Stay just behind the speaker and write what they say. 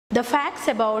The facts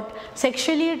about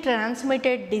sexually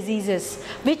transmitted diseases,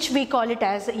 which we call it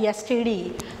as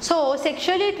STD. So,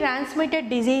 sexually transmitted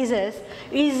diseases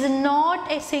is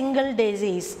not a single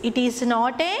disease. It is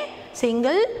not a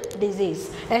single disease.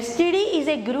 STD is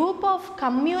a group of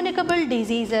communicable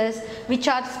diseases which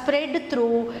are spread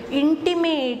through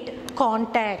intimate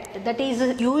contact, that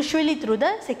is usually through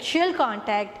the sexual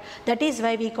contact. That is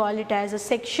why we call it as a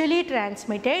sexually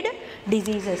transmitted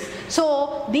diseases.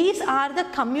 So these are the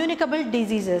communicable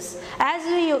diseases.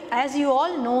 As you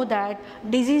all know that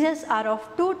diseases are of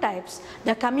two types,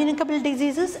 the communicable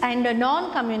diseases and the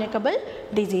non-communicable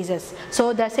diseases.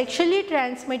 So the sexually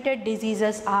transmitted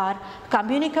diseases are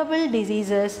communicable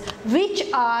diseases which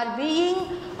are being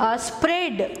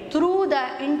spread through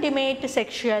the intimate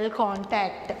sexual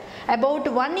contact.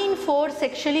 About 1 in 4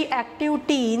 sexually active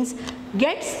teens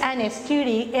gets an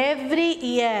STD every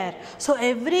year. So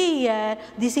every year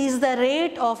this is the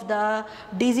rate of the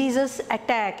diseases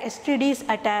attack, STDs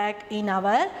attack in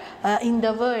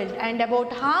the world, and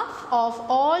about half of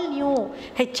all new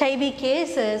HIV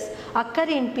cases occur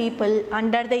in people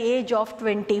under the age of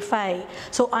 25.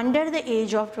 So under the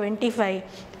age of 25,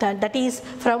 that is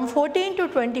from 14 to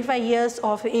 25 years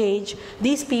of age,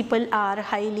 these people are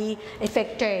highly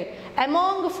affected.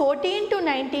 Among 14 to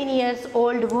 19 years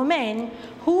old women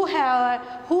who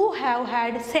have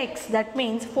had sex, that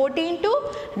means 14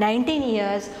 to 19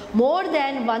 years, more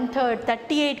than 1/3,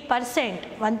 38%,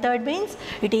 1/3 means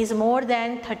it is more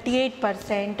than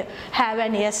 38% have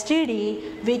an STD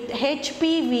with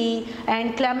HPV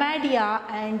and chlamydia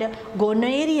and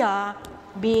gonorrhea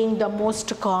being the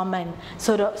most common.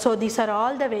 So these are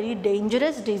all the very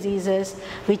dangerous diseases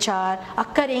which are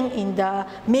occurring in the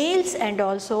males and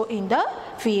also in the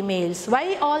females.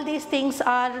 Why all these things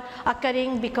are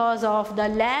occurring? Because of the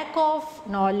lack of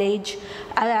knowledge,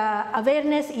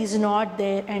 awareness is not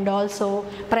there, and also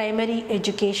primary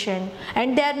education,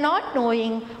 and they are not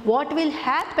knowing what will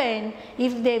happen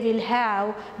if they will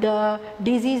have the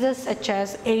diseases such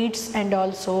as AIDS and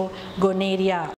also gonorrhea.